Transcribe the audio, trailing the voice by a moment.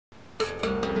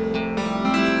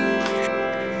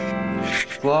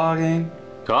Vlogging.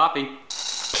 Coffee.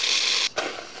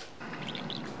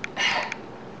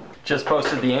 Just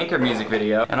posted the Anchor music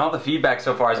video, and all the feedback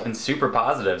so far has been super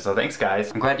positive, so thanks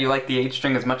guys. I'm glad you like the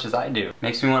 8-string as much as I do.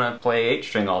 Makes me want to play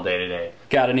 8-string all day today.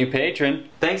 Got a new patron.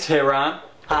 Thanks, Hiron.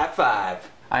 High five.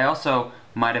 I also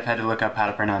might have had to look up how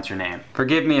to pronounce your name.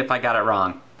 Forgive me if I got it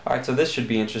wrong. Alright, so this should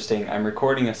be interesting. I'm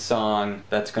recording a song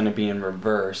that's going to be in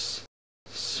reverse.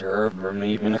 So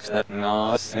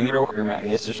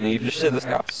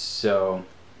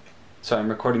I'm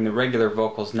recording the regular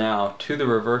vocals now to the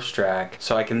reverse track,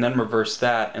 so I can then reverse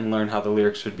that and learn how the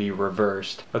lyrics would be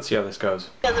reversed. Let's see how this goes.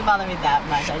 It doesn't bother me that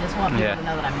much. I just want people to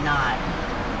know that I'm not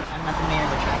the mayor of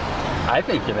Attractive Town. I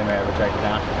think you're the mayor of Attractive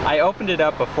Town. I opened it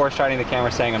up before starting the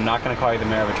camera saying I'm not going to call you the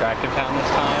mayor of Attractive Town this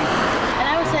time. And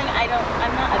I was saying I'm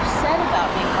not upset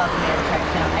about being called the mayor of Attractive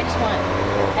Town. I just want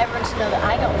everyone to know that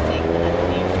I don't think that I'm the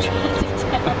mayor of Attractive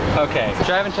Town. Okay,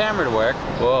 driving Tamara to work.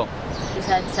 Whoa. Just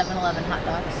had 7-Eleven hot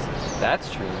dogs.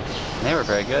 That's true. They were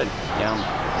very good. Yum.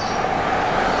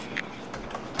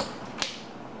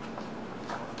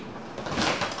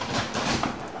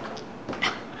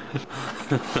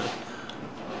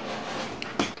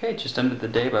 Okay, just ended the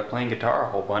day by playing guitar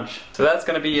a whole bunch. So that's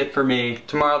gonna be it for me.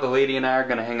 Tomorrow the lady and I are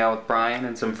gonna hang out with Brian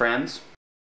and some friends.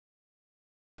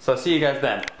 So I'll see you guys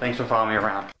then. Thanks for following me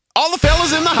around. All the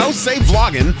fellas in the house say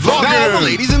vloggin'. Now all the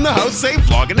ladies in the house say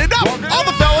vloggin' it up. All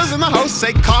the fellas in the house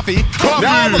say coffee.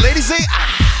 Now all the ladies say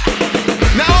ah.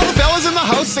 Now all the fellas in the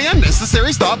house say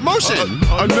unnecessary stop motion.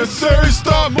 Unnecessary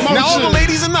stop motion. Now all the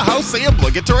ladies in the house say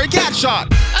obligatory cat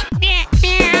shot.